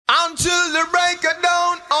to break it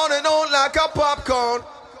down, on and on like a popcorn.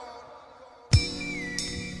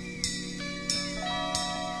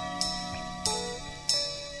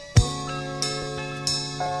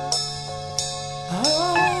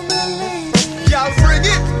 Y'all bring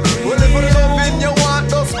it. Well, if you loving you want,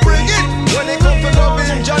 just bring it. When it comes to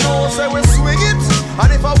loving, Jah know say we swing it.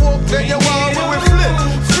 And if I walk, then you want, we will flip,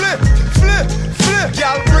 flip, flip, flip.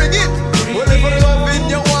 Y'all bring it. Well, if you loving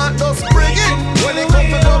you want, just bring it. When it comes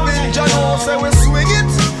to loving, Jah know say we swing it.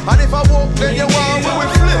 And if I walk, then you want, we will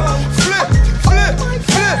flip, flip, flip,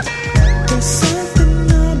 flip. There's something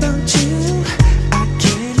about you I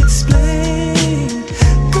can't explain.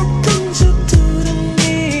 The things you do to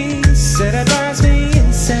me, said it drives me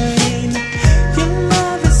insane. Your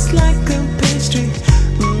love is like a pastry,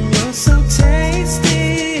 you're so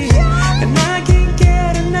tasty, and I can't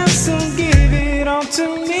get enough, so give it all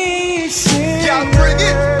to me. Y'all bring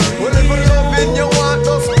it. Well, if you loving you want,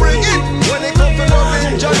 just bring it. When it comes to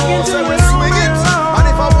loving, Jah know say we swing it. And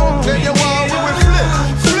if I walk, then you want, we will flip,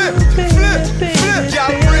 flip, flip, flip.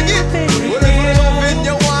 Y'all bring it. Well, if you loving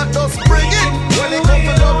you want, just bring it. When it comes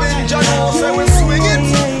to loving, Jah know say we swing it.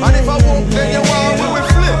 And if I walk, then you want, we will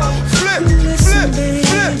flip, flip, flip,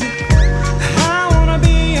 flip. I wanna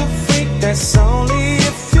be a freak, that's only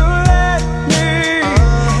if you let me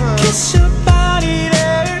kiss your body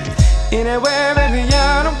there, anywhere, baby,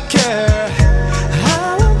 I don't care.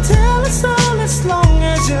 I won't tell us all as long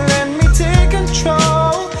as you let me take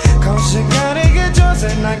control. Cause you gotta get yours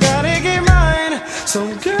and I gotta get mine. So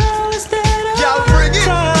girl, instead of Y'all bring it.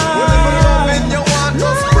 Well, if you loving you want,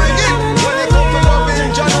 just bring it. When it comes to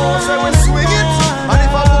loving, Jah know say we swing it. And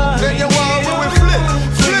if I walk, then you want, we will flip,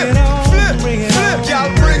 flip, flip, flip.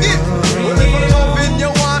 Y'all bring it. Well, if you loving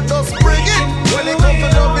you want, just bring it. When it comes to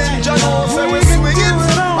loving, Jah know say we swing it.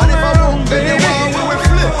 And if I walk, then you want, we will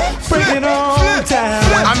flip, flip, Bring it on flip, down.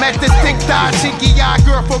 flip. I met this thick-thigh, chinky-eyed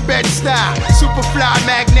girl from Bed-Stuy. Superfly,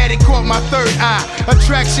 magnetic, caught my third eye.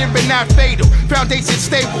 Attraction, but not fatal. Foundation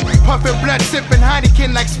stable. Puffin' blunt, sippin'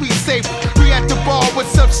 Heineken like sweet sable. We at the bar,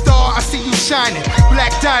 what's up, star? I see you shining.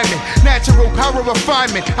 Black diamond, natural power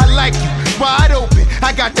refinement. I like you, wide open.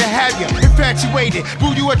 I got to have you. Infatuated,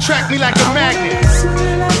 boo, you attract me like a magnet.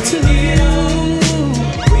 Sweet love to you.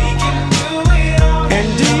 And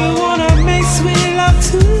do you wanna make sweet love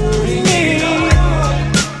to